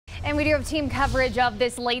And we do have team coverage of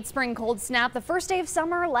this late spring cold snap. The first day of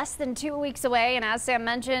summer less than 2 weeks away. And as Sam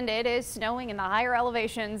mentioned, it is snowing in the higher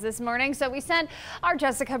elevations this morning. So we sent our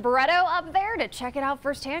Jessica Barreto up there to check it out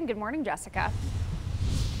firsthand. Good morning, Jessica.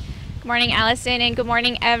 Good morning, Allison, and good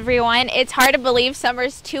morning, everyone. It's hard to believe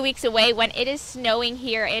summer's 2 weeks away when it is snowing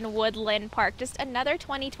here in Woodland Park. Just another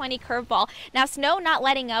 2020 curveball. Now, snow not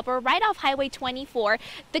letting up. We're right off Highway 24.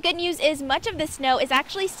 The good news is much of the snow is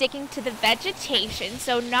actually sticking to the vegetation,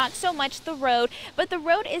 so not so much the road, but the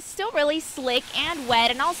road is still really slick and wet,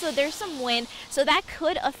 and also there's some wind, so that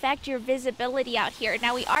could affect your visibility out here.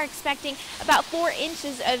 Now, we are expecting about 4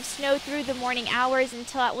 inches of snow through the morning hours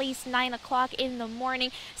until at least 9 o'clock in the morning,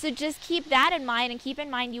 so just keep that in mind, and keep in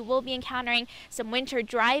mind you will be encountering some winter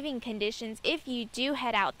driving conditions if you do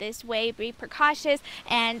head out this way. Be precautious,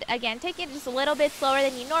 and again, take it just a little bit slower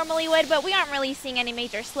than you normally would, but we aren't really seeing any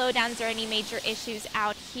major slowdowns or any major issues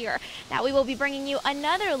out here. Now, we will be bringing you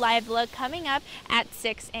another live look coming up at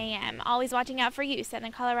 6 a.m. Always watching out for you.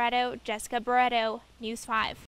 Southern Colorado, Jessica Barreto, News 5.